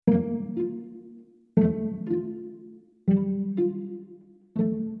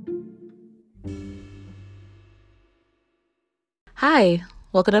Hi,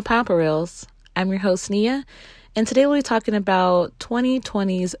 welcome to Papa Reels. I'm your host, Nia, and today we'll be talking about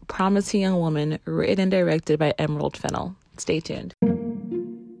 2020's Promising Young Woman, written and directed by Emerald Fennell. Stay tuned.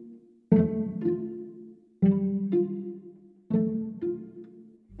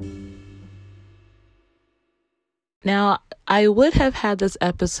 Now, I would have had this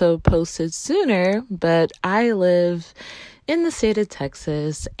episode posted sooner, but I live in the state of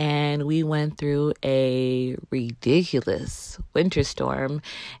Texas, and we went through a ridiculous winter storm,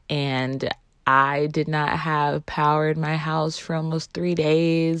 and I did not have power in my house for almost 3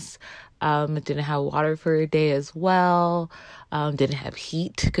 days. Didn't have water for a day as well. Didn't have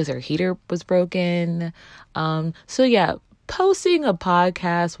heat because our heater was broken. Posting a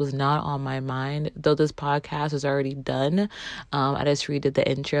podcast was not on my mind, though this podcast is already done. I just redid the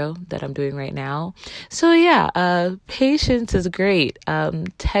intro that I'm doing right now. Patience is great.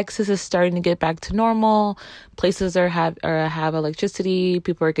 Texas is starting to get back to normal. Places have electricity.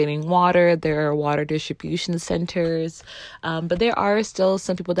 People are getting water. There are water distribution centers. But there are still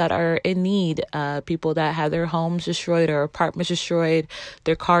some people that are in need. People that have their homes destroyed or apartments destroyed,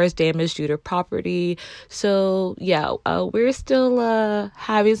 their cars damaged due to property. We're still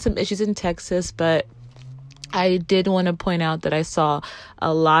having some issues in Texas, but I did want to point out that I saw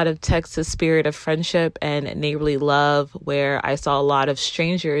a lot of Texas spirit of friendship and neighborly love, where I saw a lot of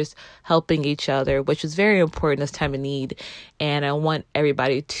strangers helping each other, which is very important this time of need. And I want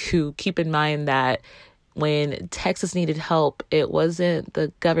everybody to keep in mind that when Texas needed help, it wasn't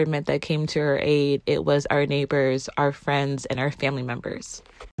the government that came to her aid. It was our neighbors, our friends, and our family members.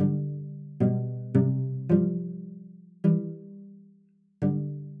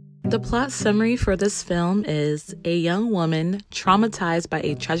 The plot summary for this film is a young woman traumatized by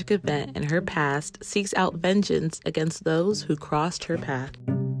a tragic event in her past seeks out vengeance against those who crossed her path.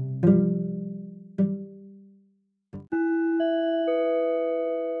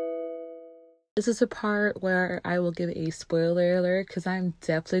 This is a part where I will give a spoiler alert because I'm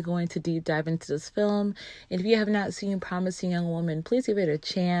definitely going to deep dive into this film. And if you have not seen Promising Young Woman, please give it a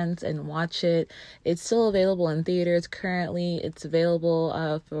chance and watch it. It's still available in theaters currently. It's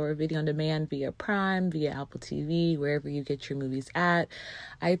available for video on demand via Prime, via Apple TV, wherever you get your movies at.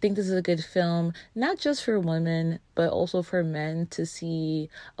 I think this is a good film, not just for women, but also for men to see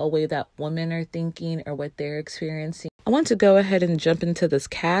a way that women are thinking or what they're experiencing. I want to go ahead and jump into this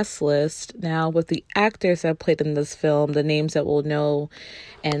cast list now with the actors that played in this film, the names that we'll know,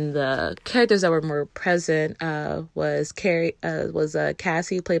 and the characters that were more present. Was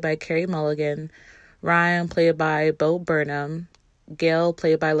Cassie, played by Carey Mulligan, Ryan, played by Bo Burnham, Gail,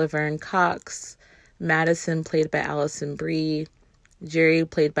 played by Laverne Cox, Madison, played by Allison Brie, Jerry,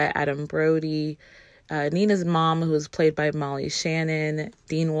 played by Adam Brody, Nina's mom, who was played by Molly Shannon,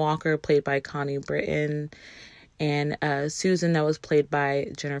 Dean Walker, played by Connie Britton, and Susan, that was played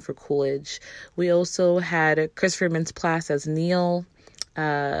by Jennifer Coolidge. We also had Christopher Mintz-Plasse as Neil,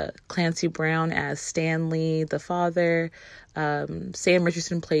 Clancy Brown as Stanley, the father, Sam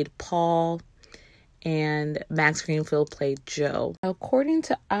Richardson played Paul, and Max Greenfield played Joe. According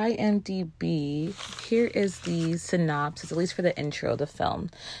to IMDb, here is the synopsis, at least for the intro of the film.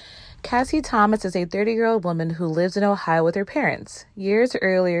 Cassie Thomas is a 30-year-old woman who lives in Ohio with her parents. Years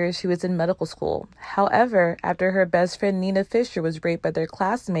earlier, she was in medical school. However, after her best friend Nina Fisher was raped by their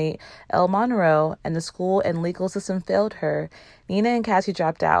classmate, Elle Monroe, and the school and legal system failed her, Nina and Cassie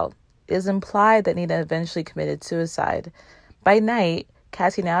dropped out. It is implied that Nina eventually committed suicide. By night,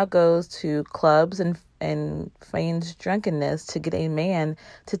 Cassie now goes to clubs and feigns drunkenness to get a man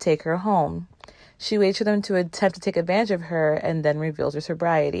to take her home. She waits for them to attempt to take advantage of her and then reveals her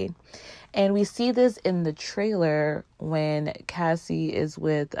sobriety. And we see this in the trailer when Cassie is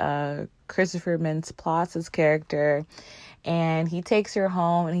with Christopher Mintz-Plasse's character, and he takes her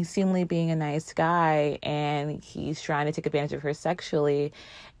home, and he's seemingly being a nice guy, and he's trying to take advantage of her sexually,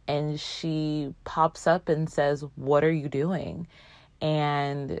 and she pops up and says, "What are you doing?"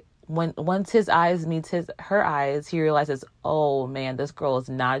 And once his eyes meets her eyes, he realizes, oh man, this girl is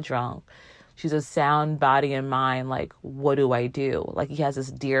not drunk. She's a sound body and mind. Like, what do I do? Like, he has this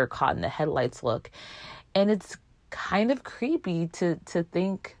deer caught in the headlights look. And it's kind of creepy to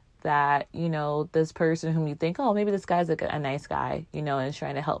think that, you know, this person whom you think, oh, maybe this guy's a nice guy, you know, and is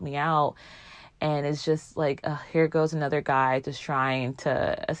trying to help me out. And it's just like, here goes another guy just trying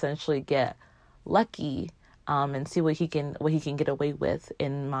to essentially get lucky and see what he can get away with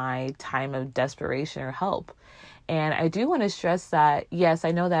in my time of desperation or help. And I do want to stress that, yes,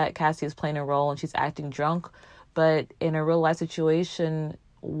 I know that Cassie is playing a role and she's acting drunk, but in a real life situation,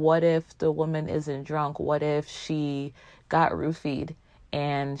 what if the woman isn't drunk? What if she got roofied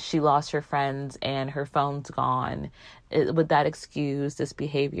and she lost her friends and her phone's gone, would that excuse this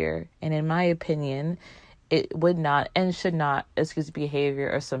behavior? And in my opinion, it would not and should not excuse the behavior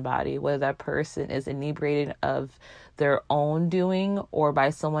of somebody, whether that person is inebriated of their own doing or by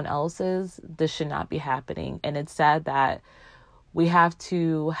someone else's. This should not be happening. And it's sad that we have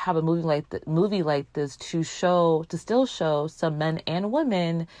to have a movie like this to still show some men and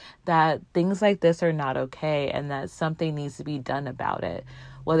women that things like this are not okay and that something needs to be done about it.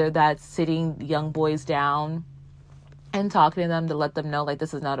 Whether that's sitting young boys down and talking to them to let them know, like,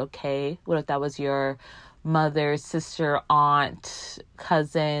 this is not okay. What if that was your mother, sister, aunt,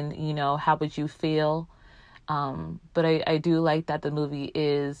 cousin? How would you feel? But I do like that the movie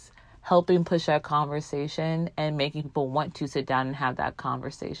is helping push that conversation and making people want to sit down and have that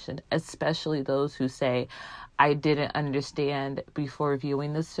conversation, especially those who say, I didn't understand before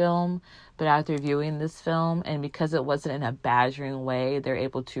viewing this film, but after viewing this film, and because it wasn't in a badgering way, they're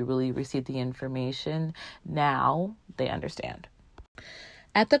able to really receive the information. Now they understand.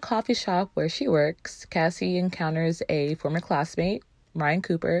 At the coffee shop where she works, Cassie encounters a former classmate, Ryan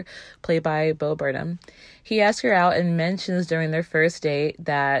Cooper, played by Bo Burnham. He asks her out and mentions during their first date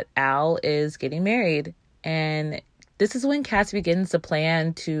that Al is getting married. And this is when Cassie begins to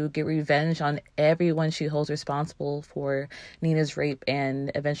plan to get revenge on everyone she holds responsible for Nina's rape and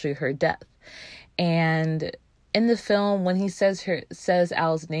eventually her death. And in the film, when he says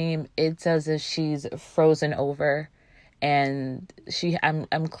Al's name, it's as if she's frozen over. And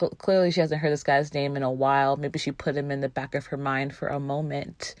clearly she hasn't heard this guy's name in a while. Maybe she put him in the back of her mind for a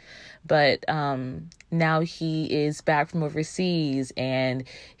moment. But now he is back from overseas, and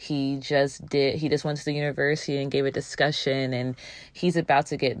he just went to the university and gave a discussion, and he's about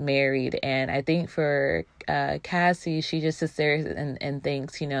to get married. And I think for Cassie, she just sits there and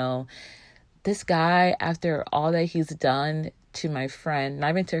thinks, this guy, after all that he's done to my friend, not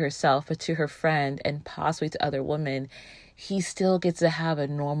even to herself, but to her friend and possibly to other women, he still gets to have a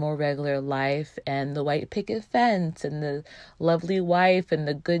normal, regular life and the white picket fence and the lovely wife and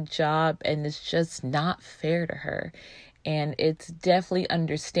the good job. And it's just not fair to her. And it's definitely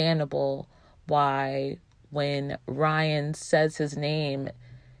understandable why when Ryan says his name,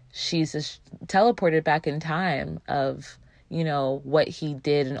 she's just teleported back in time of, what he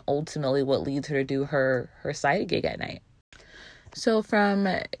did and ultimately what leads her to do her side gig at night. So from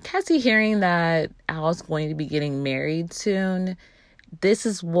Cassie hearing that Al's going to be getting married soon, this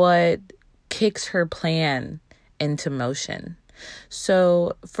is what kicks her plan into motion.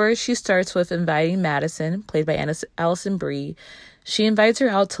 So first she starts with inviting Madison, played by Alison Brie. She invites her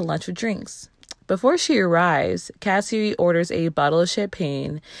out to lunch with drinks. Before she arrives, Cassie orders a bottle of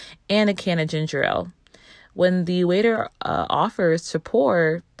champagne and a can of ginger ale. When the waiter offers to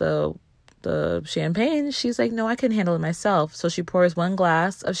pour the champagne, she's like, no, I can handle it myself. So she pours one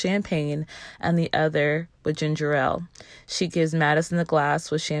glass of champagne and the other with ginger ale. She gives Madison the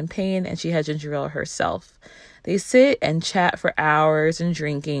glass with champagne and she has ginger ale herself. They sit and chat for hours and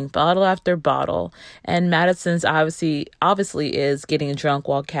drinking bottle after bottle. And Madison's obviously is getting drunk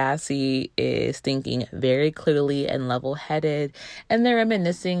while Cassie is thinking very clearly and level-headed. And they're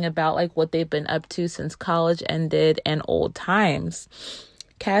reminiscing about like what they've been up to since college ended and old times.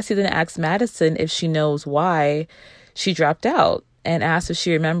 Cassie then asks Madison if she knows why she dropped out and asks if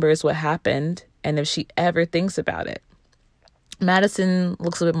she remembers what happened and if she ever thinks about it. Madison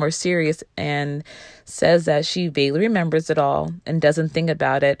looks a bit more serious and says that she vaguely remembers it all and doesn't think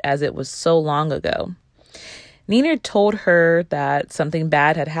about it as it was so long ago. Nina told her that something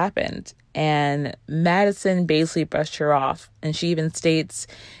bad had happened, and Madison basically brushed her off. And she even states,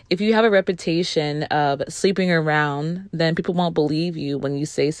 if you have a reputation of sleeping around, then people won't believe you when you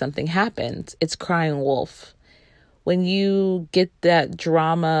say something happened. It's crying wolf. When you get that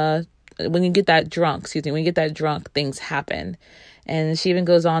drunk, things happen. And she even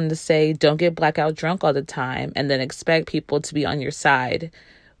goes on to say, don't get blackout drunk all the time and then expect people to be on your side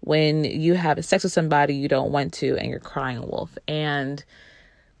when you have sex with somebody you don't want to and you're crying wolf. And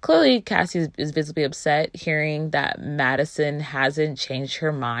clearly Cassie is visibly upset hearing that Madison hasn't changed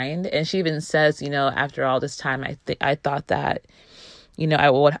her mind. And she even says, after all this time, I thought that, I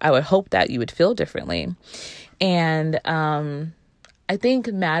would hope that you would feel differently. And I think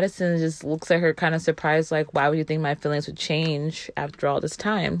Madison just looks at her kind of surprised, like, why would you think my feelings would change after all this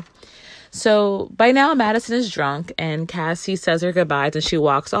time? So by now, Madison is drunk and Cassie says her goodbyes and she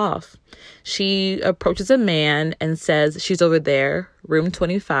walks off. She approaches a man and says, she's over there, room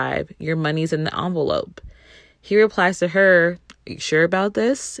 25. Your money's in the envelope. He replies to her, are you sure about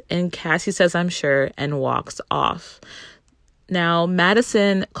this? And Cassie says, I'm sure, and walks off. Now,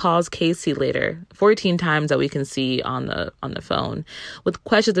 Madison calls Casey later, 14 times that we can see on the phone, with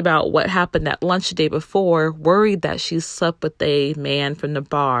questions about what happened at lunch the day before, worried that she slept with a man from the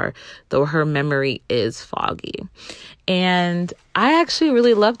bar, though her memory is foggy. And I actually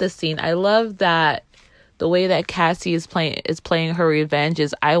really love this scene. I love that the way that Cassie is playing her revenge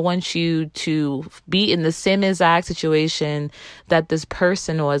is, I want you to be in the same exact situation that this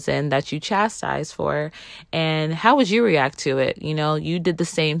person was in that you chastised for. And how would you react to it? You know, you did the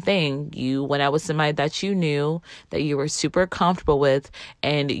same thing. You went out with somebody that you knew, that you were super comfortable with,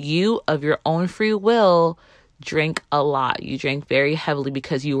 and you, of your own free will, drink a lot. You drank very heavily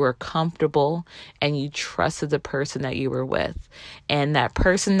because you were comfortable and you trusted the person that you were with. And that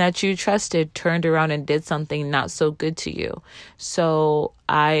person that you trusted turned around and did something not so good to you. So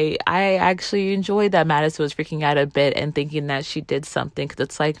I actually enjoyed that Madison was freaking out a bit and thinking that she did something, because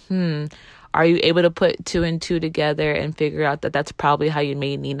it's like, are you able to put two and two together and figure out that that's probably how you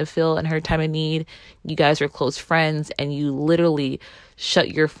made Nina feel in her time of need? You guys were close friends and you literally shut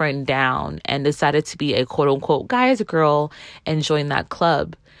your friend down and decided to be a quote unquote guy's girl and join that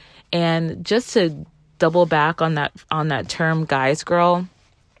club. And just to double back on that term guy's girl,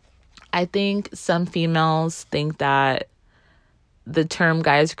 I think some females think that the term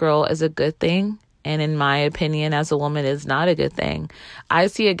guy's girl is a good thing. And in my opinion, as a woman, is not a good thing. I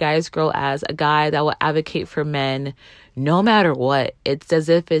see a guy's girl as a guy that will advocate for men no matter what. It's as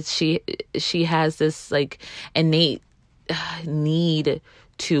if she has this like innate need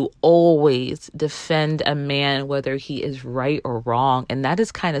to always defend a man, whether he is right or wrong. And that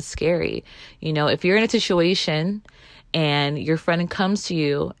is kind of scary. You know, if you're in a situation and your friend comes to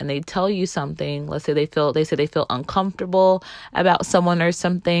you and they tell you something, let's say they feel uncomfortable about someone or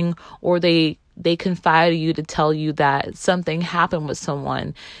something, or they confide in you to tell you that something happened with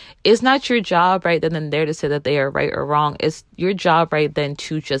someone, it's not your job right then and there to say that they are right or wrong. It's your job right then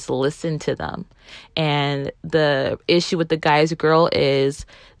to just listen to them. And the issue with the guy's girl is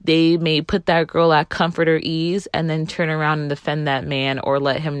they may put that girl at comfort or ease and then turn around and defend that man, or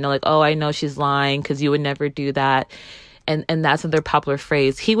let him know like, oh, I know she's lying because you would never do that. And that's another popular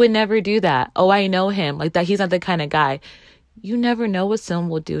phrase. He would never do that. Oh, I know him. Like that. He's not the kind of guy. You never know what someone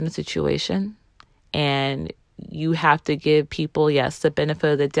will do in a situation. And you have to give people, yes, the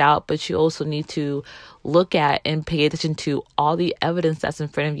benefit of the doubt, but you also need to look at and pay attention to all the evidence that's in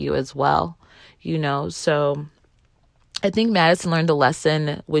front of you as well. You know, so I think Madison learned a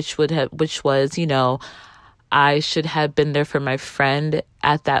lesson, which was, you know, I should have been there for my friend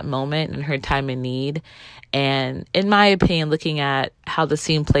at that moment in her time of need. And in my opinion, looking at how the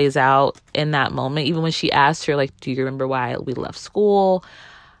scene plays out in that moment, even when she asked her, like, do you remember why we left school?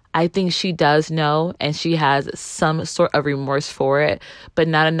 I think she does know, and she has some sort of remorse for it, but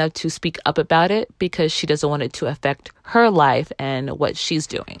not enough to speak up about it because she doesn't want it to affect her life and what she's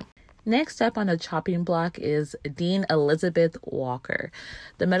doing. Next up on the chopping block is Dean Elizabeth Walker,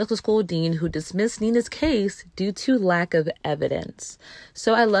 the medical school dean who dismissed Nina's case due to lack of evidence.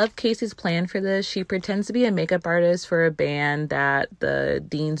 So I love Casey's plan for this. She pretends to be a makeup artist for a band that the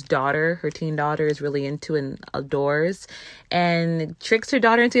dean's daughter, her teen daughter, is really into and adores, and tricks her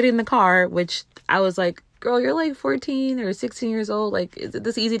daughter into getting in the car, which I was like, girl, you're like 14 or 16 years old. Like, is it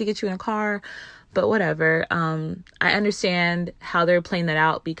this easy to get you in a car? But whatever. I understand how they're playing that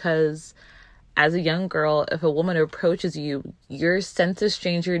out because as a young girl, if a woman approaches you, your sense of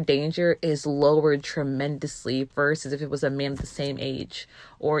stranger danger is lowered tremendously versus if it was a man the same age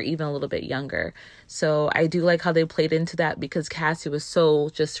or even a little bit younger. So I do like how they played into that because Cassie was so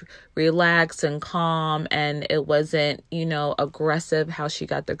just relaxed and calm, and it wasn't, you know, aggressive how she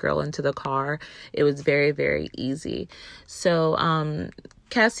got the girl into the car. It was very, very easy. So,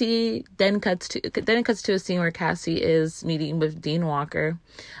 Cassie then cuts to a scene where Cassie is meeting with Dean Walker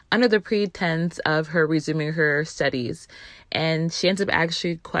under the pretense of her resuming her studies. And she ends up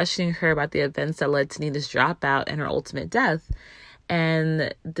actually questioning her about the events that led to Nina's dropout and her ultimate death.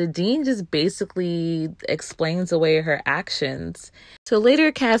 And the dean just basically explains away her actions. So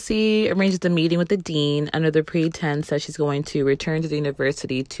later, Cassie arranges a meeting with the dean under the pretense that she's going to return to the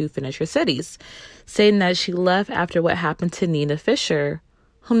university to finish her studies, saying that she left after what happened to Nina Fisher,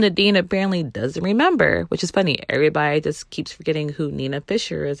 whom the dean apparently doesn't remember, which is funny. Everybody just keeps forgetting who Nina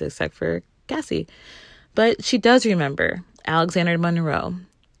Fisher is except for Cassie. But she does remember Alexander Monroe.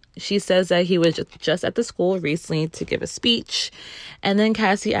 She says that he was just at the school recently to give a speech. And then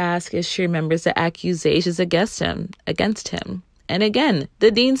Cassie asks if she remembers the accusations against him. And again,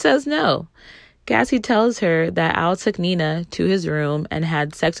 the dean says no. Cassie tells her that Al took Nina to his room and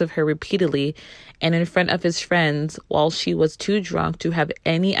had sex with her repeatedly and in front of his friends while she was too drunk to have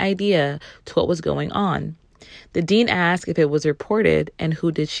any idea to what was going on. The dean asks if it was reported and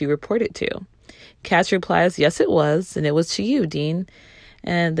who did she report it to. Cass replies, yes, it was, and it was to you, Dean.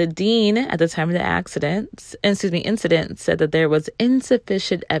 And the dean, at the time of the incident, said that there was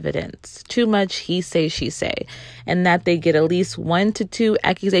insufficient evidence, too much he say, she say, and that they get at least 1 to 2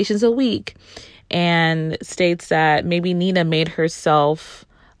 accusations a week, and states that maybe Nina made herself,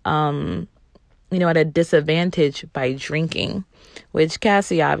 at a disadvantage by drinking, which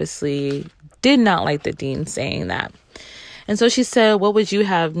Cassie obviously did not like the dean saying that. And so she said, what would you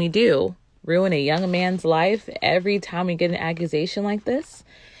have me do? Ruin a young man's life every time we get an accusation like this?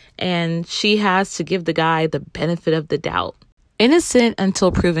 And she has to give the guy the benefit of the doubt. Innocent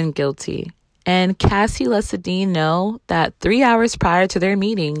until proven guilty. And Cassie lets the dean know that 3 hours prior to their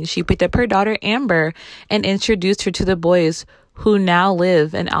meeting, she picked up her daughter Amber and introduced her to the boys who now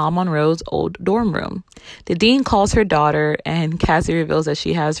live in Al Monroe's old dorm room. The dean calls her daughter, and Cassie reveals that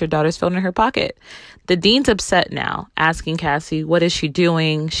she has her daughter's phone in her pocket. The dean's upset now, asking Cassie, what is she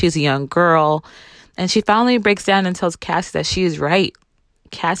doing? She's a young girl. And she finally breaks down and tells Cassie that she is right.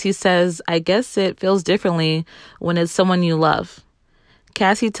 Cassie says, I guess it feels differently when it's someone you love.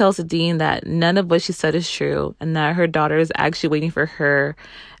 Cassie tells the dean that none of what she said is true and that her daughter is actually waiting for her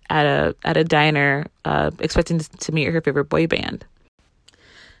at a diner, expecting to meet her favorite boy band.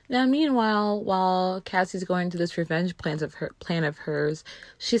 Now, meanwhile, while Cassie's going through this revenge plan of hers,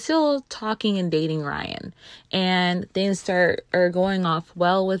 she's still talking and dating Ryan, and things are going off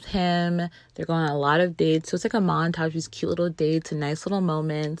well with him. They're going on a lot of dates, so it's like a montage of these cute little dates and nice little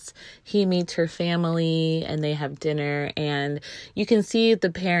moments. He meets her family, and they have dinner, and you can see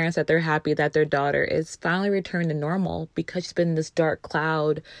the parents that they're happy that their daughter is finally returned to normal, because she's been in this dark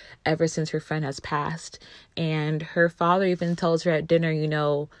cloud ever since her friend has passed. And her father even tells her at dinner,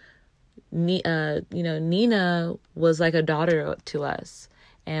 Nina was like a daughter to us,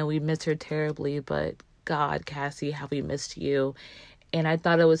 and we miss her terribly, but God, Cassie, how we missed you. And I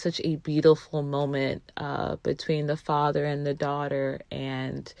thought it was such a beautiful moment between the father and the daughter.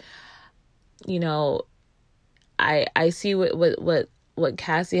 And, I see what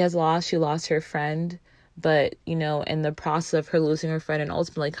Cassie has lost. She lost her friend, but, in the process of her losing her friend and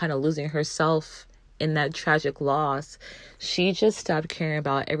ultimately kind of losing herself in that tragic loss, she just stopped caring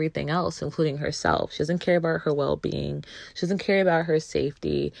about everything else, including herself. She doesn't care about her well-being. She doesn't care about her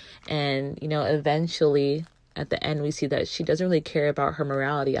safety. And, eventually at the end, we see that she doesn't really care about her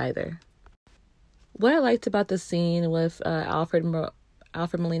morality either. What I liked about the scene with Alfred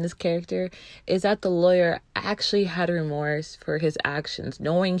Molina's character is that the lawyer actually had remorse for his actions,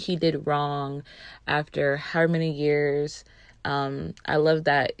 knowing he did wrong after how many years. I love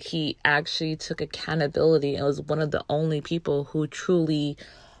that he actually took accountability and was one of the only people who truly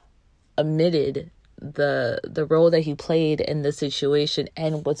admitted the role that he played in the situation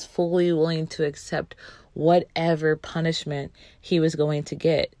and was fully willing to accept whatever punishment he was going to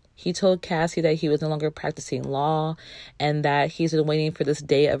get. He told Cassie that he was no longer practicing law and that he's been waiting for this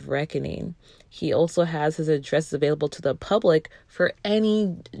day of reckoning. He also has his addresses available to the public for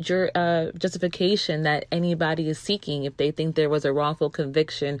any justification that anybody is seeking if they think there was a wrongful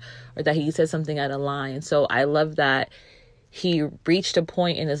conviction or that he said something out of line. So I love that he reached a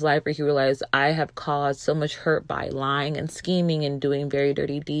point in his life where he realized, I have caused so much hurt by lying and scheming and doing very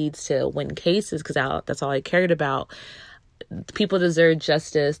dirty deeds to win cases, because that's all I cared about. People deserve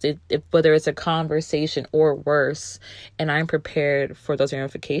justice, whether it's a conversation or worse, and I'm prepared for those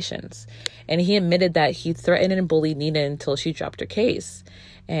ramifications. And he admitted that he threatened and bullied Nina until she dropped her case.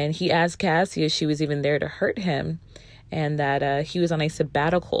 And he asked Cassie if she was even there to hurt him, and that he was on a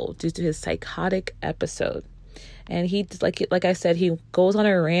sabbatical due to his psychotic episode. And he, like I said, he goes on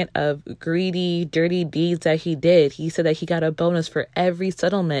a rant of greedy, dirty deeds that he did. He said that he got a bonus for every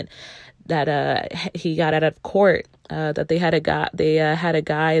settlement that he got out of court. That they had a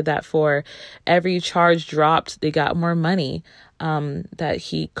guy that for every charge dropped, they got more money. That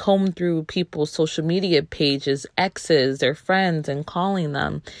he combed through people's social media pages, exes, their friends, and calling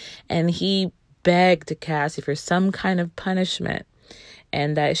them, and he begged Cassie for some kind of punishment,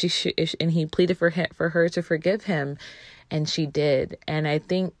 and that he pleaded for her to forgive him, and she did. And I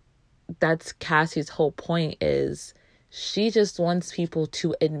think that's Cassie's whole point, is she just wants people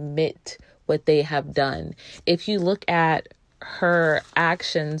to admit what they have done. If you look at her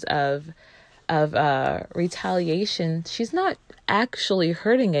actions of retaliation, she's not actually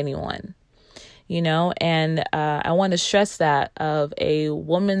hurting anyone, and I want to stress that of a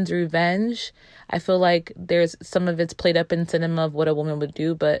woman's revenge. I feel like there's some of it's played up in cinema of what a woman would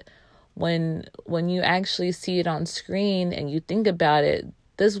do, but when you actually see it on screen and you think about it,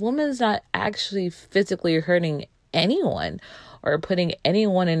 this woman's not actually physically hurting anyone or putting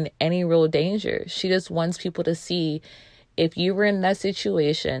anyone in any real danger. She just wants people to see, if you were in that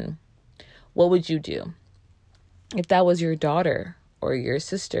situation, what would you do? If that was your daughter or your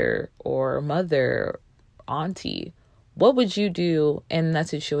sister or mother, auntie, what would you do in that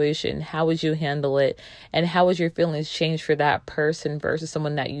situation? How would you handle it? And how would your feelings change for that person versus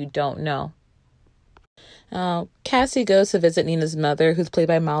someone that you don't know? Cassie goes to visit Nina's mother, who's played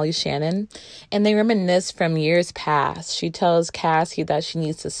by Molly Shannon, and they reminisce from years past. She tells Cassie that she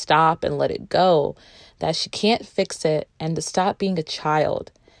needs to stop and let it go, that she can't fix it, and to stop being a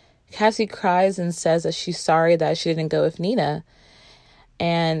child. Cassie cries and says that she's sorry that she didn't go with Nina.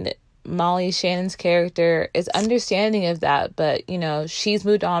 And Molly Shannon's character is understanding of that, but, she's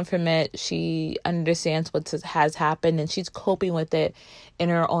moved on from it. She understands what has happened, and she's coping with it in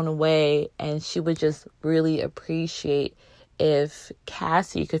her own way. And she would just really appreciate if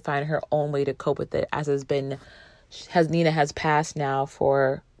Cassie could find her own way to cope with it, as Nina has passed now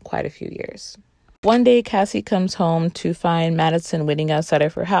for quite a few years. One day, Cassie comes home to find Madison waiting outside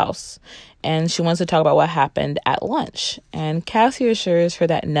of her house, and she wants to talk about what happened at lunch. And Cassie assures her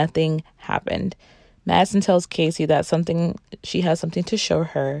that nothing happened. Madison tells Casey that she has something to show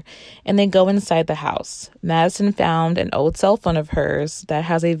her, and they go inside the house. Madison found an old cell phone of hers that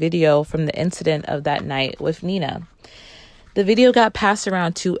has a video from the incident of that night with Nina. The video got passed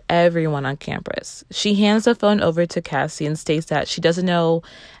around to everyone on campus. She hands the phone over to Cassie and states that she doesn't know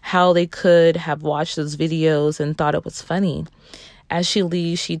how they could have watched those videos and thought it was funny. As she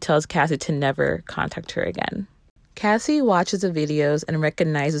leaves, she tells Cassie to never contact her again. Cassie watches the videos and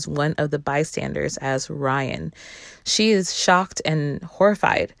recognizes one of the bystanders as Ryan. She is shocked and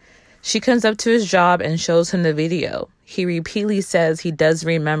horrified. She comes up to his job and shows him the video. He repeatedly says he does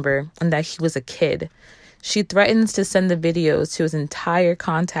remember and that he was a kid. She threatens to send the videos to his entire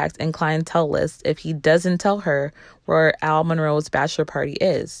contact and clientele list if he doesn't tell her where Al Monroe's bachelor party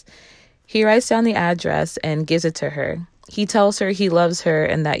is. He writes down the address and gives it to her. He tells her he loves her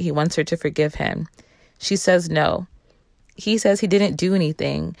and that he wants her to forgive him. She says no. He says he didn't do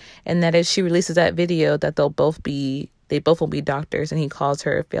anything, and that if she releases that video, that they both will be doctors, and he calls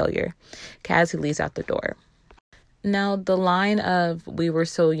her a failure. Cassie leaves out the door. Now, the line of "we were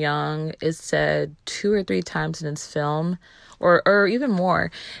so young" is said 2 or 3 times in this film, or even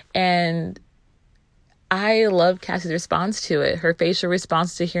more. And I love Cassie's response to it, her facial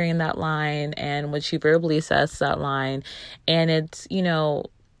response to hearing that line and when she verbally says that line. And it's, you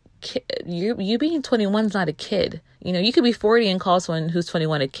being 21 is not a kid. You could be 40 and call someone who's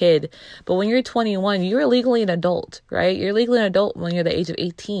 21 a kid, but when you're 21, you're legally an adult, right? You're legally an adult when you're the age of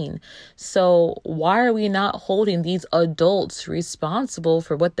 18. So why are we not holding these adults responsible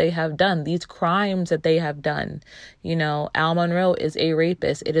for what they have done, these crimes that they have done? Al Monroe is a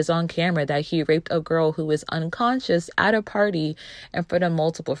rapist. It is on camera that he raped a girl who was unconscious at a party in front of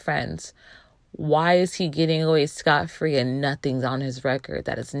multiple friends. Why is he getting away scot-free and nothing's on his record?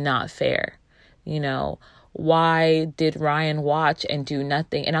 That is not fair. Why did Ryan watch and do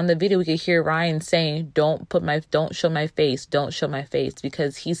nothing? And on the video, we could hear Ryan saying, don't show my face,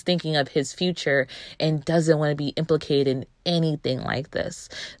 because he's thinking of his future and doesn't want to be implicated in anything like this.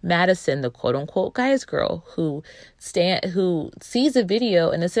 Madison, the quote unquote guy's girl who sees a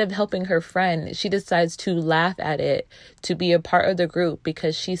video, and instead of helping her friend, she decides to laugh at it, to be a part of the group,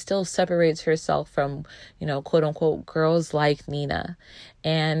 because she still separates herself from, quote unquote girls like Nina.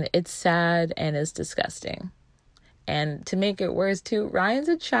 And it's sad and it's disgusting. And to make it worse too, Ryan's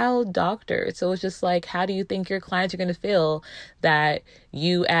a child doctor. So it's just like, how do you think your clients are going to feel that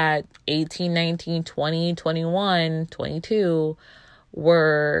you at 18, 19, 20, 21, 22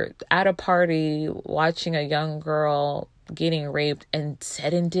 were at a party watching a young girl getting raped and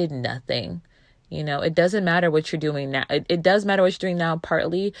said and did nothing? It doesn't matter what you're doing now. It does matter what you're doing now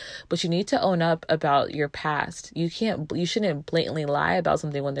partly, but you need to own up about your past. You shouldn't blatantly lie about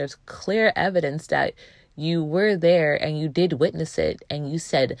something when there's clear evidence that you were there and you did witness it and you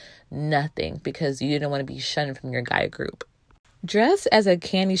said nothing because you didn't want to be shunned from your guy group. Dressed as a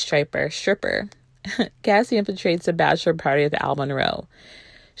candy stripper, Cassie infiltrates the bachelor party of Al Monroe.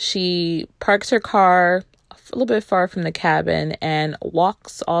 She parks her car a little bit far from the cabin and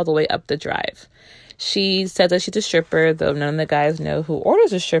walks all the way up the drive. She says that she's a stripper, though none of the guys know who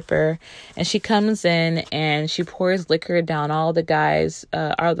orders a stripper. And she comes in and she pours liquor down all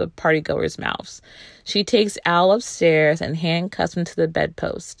the party goers' mouths. She takes Al upstairs and handcuffs him to the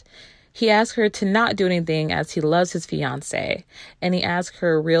bedpost. He asks her to not do anything as he loves his fiancée. And he asks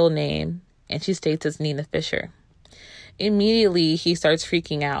her real name, and she states it's Nina Fisher. Immediately, he starts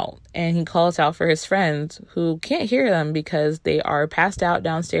freaking out, and he calls out for his friends who can't hear them because they are passed out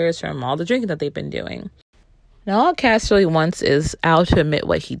downstairs from all the drinking that they've been doing. Now, all Cass really wants is Al to admit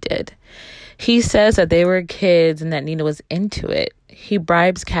what he did. He says that they were kids and that Nina was into it. He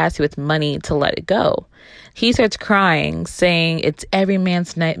bribes Cassie with money to let it go. He starts crying, saying it's every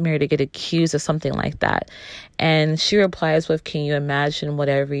man's nightmare to get accused of something like that. And she replies with, can you imagine what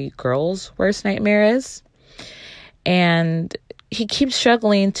every girl's worst nightmare is? And he keeps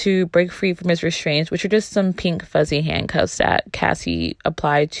struggling to break free from his restraints, which are just some pink fuzzy handcuffs that Cassie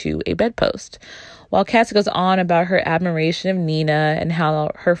applied to a bedpost. While Cassie goes on about her admiration of Nina and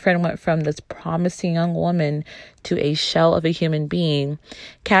how her friend went from this promising young woman to a shell of a human being,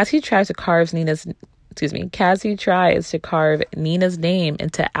 Cassie tries to carve Nina's name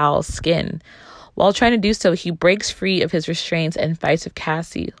into Al's skin. While trying to do so, he breaks free of his restraints and fights with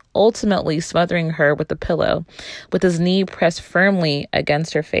Cassie, ultimately smothering her with a pillow, with his knee pressed firmly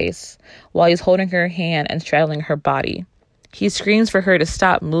against her face, while he's holding her hand and straddling her body. He screams for her to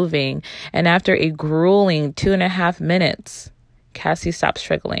stop moving, and after a grueling 2.5 minutes, Cassie stops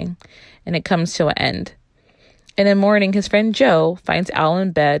struggling, and it comes to an end. In the morning, his friend Joe finds Al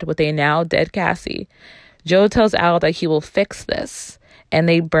in bed with a now dead Cassie. Joe tells Al that he will fix this, and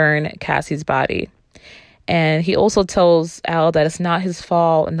they burn Cassie's body. And he also tells Al that it's not his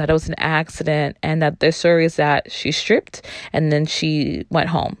fault and that it was an accident, and that their story is that she stripped and then she went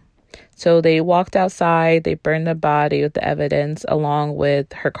home. So they walked outside, they burned the body with the evidence along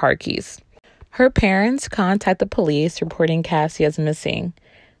with her car keys. Her parents contact the police reporting Cassie as missing.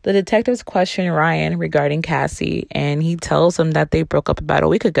 The detectives question Ryan regarding Cassie, and he tells them that they broke up about a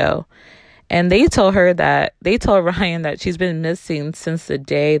week ago. And they tell Ryan that she's been missing since the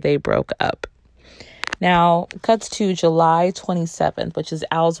day they broke up. Now, cuts to July 27th, which is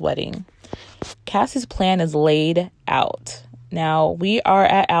Al's wedding. Cassie's plan is laid out. Now, we are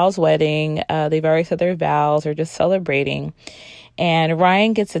at Al's wedding. They've already said their vows. They're just celebrating. And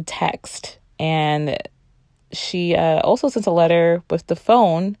Ryan gets a text. And she also sent a letter with the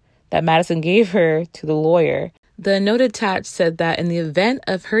phone that Madison gave her to the lawyer. The note attached said that in the event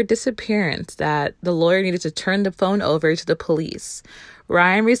of her disappearance, that the lawyer needed to turn the phone over to the police.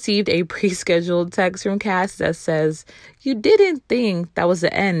 Ryan received a pre-scheduled text from Cass that says, "You didn't think that was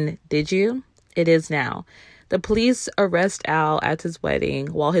the end, did you? It is now." The police arrest Al at his wedding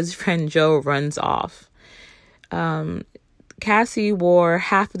while his friend Joe runs off. Cassie wore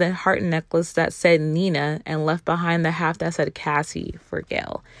half of the heart necklace that said Nina and left behind the half that said Cassie for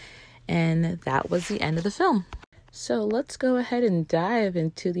Gail. And that was the end of the film. So let's go ahead and dive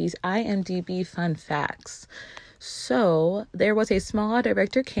into these IMDb fun facts. So there was a small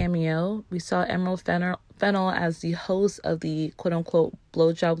director cameo. We saw Emerald Fennell as the host of the quote-unquote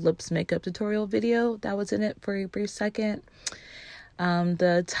blowjob lips makeup tutorial video that was in it for a brief second.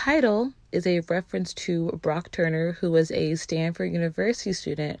 The title is a reference to Brock Turner, who was a Stanford University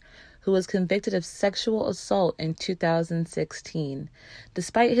student who was convicted of sexual assault in 2016.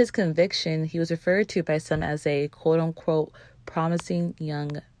 Despite his conviction, he was referred to by some as a quote-unquote promising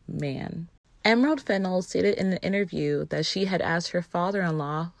young man. Emerald Fennell stated in an interview that she had asked her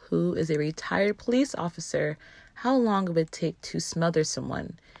father-in-law, who is a retired police officer, how long it would take to smother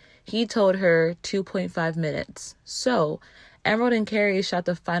someone. He told her 2.5 minutes. So, Emerald and Carrie shot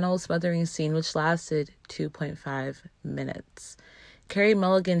the final smothering scene, which lasted 2.5 minutes. Carey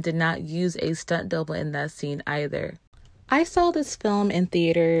Mulligan did not use a stunt double in that scene either. I saw this film in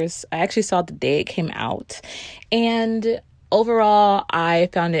theaters. I actually saw it the day it came out. And overall, I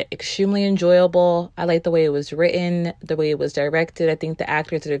found it extremely enjoyable. I liked the way it was written, the way it was directed. I think the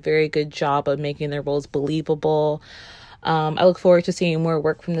actors did a very good job of making their roles believable. I look forward to seeing more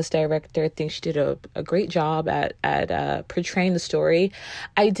work from this director. I think she did a great job at portraying the story.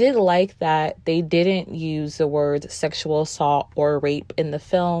 I did like that they didn't use the words sexual assault or rape in the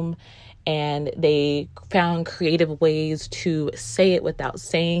film, and they found creative ways to say it without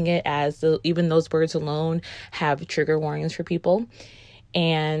saying it, as even those words alone have trigger warnings for people.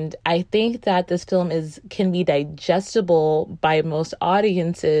 And I think that this film can be digestible by most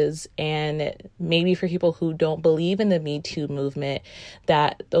audiences, and maybe for people who don't believe in the Me Too movement,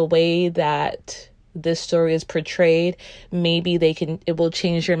 that the way that this story is portrayed, maybe it will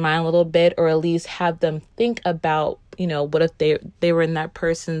change your mind a little bit, or at least have them think about, what if they were in that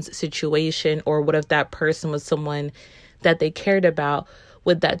person's situation, or what if that person was someone that they cared about.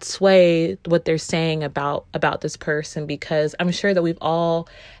 Would that sway what they're saying about this person? Because I'm sure that we've all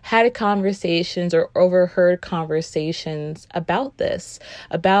had conversations or overheard conversations about this,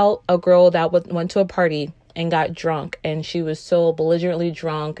 about a girl that went to a party and got drunk, and she was so belligerently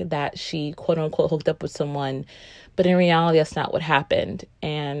drunk that she quote unquote hooked up with someone, but in reality that's not what happened.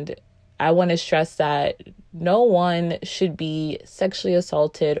 And I want to stress that no one should be sexually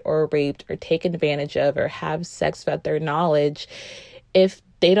assaulted or raped or taken advantage of or have sex without their knowledge if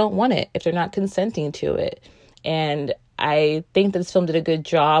they don't want it, if they're not consenting to it. And I think this film did a good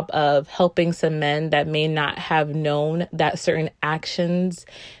job of helping some men that may not have known that certain actions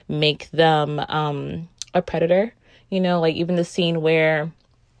make them a predator. You know, like even the scene where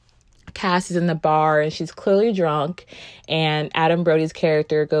Cass is in the bar and she's clearly drunk, and Adam Brody's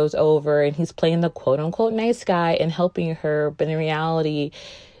character goes over and he's playing the quote unquote nice guy and helping her, but in reality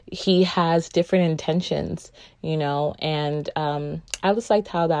he has different intentions, you know. And I just liked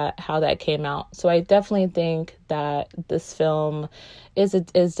how that came out. So I definitely think that this film is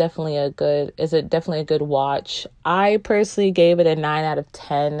definitely a good watch. I personally gave it a 9 out of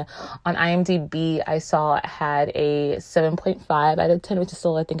 10. On IMDb, I saw it had a 7.5 out of 10, which is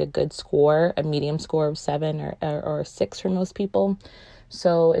still, I think, a good score, a medium score of 7 or 6 for most people.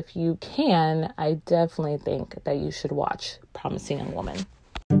 So if you can, I definitely think that you should watch Promising Young Woman.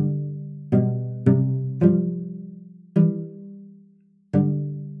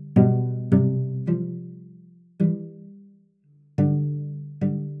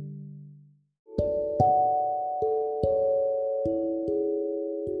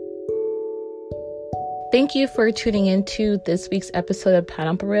 Thank you for tuning into this week's episode of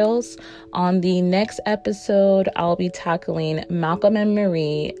Pineapple Reels. On the next episode, I'll be tackling Malcolm and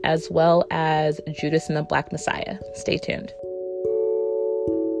Marie as well as Judas and the Black Messiah. Stay tuned.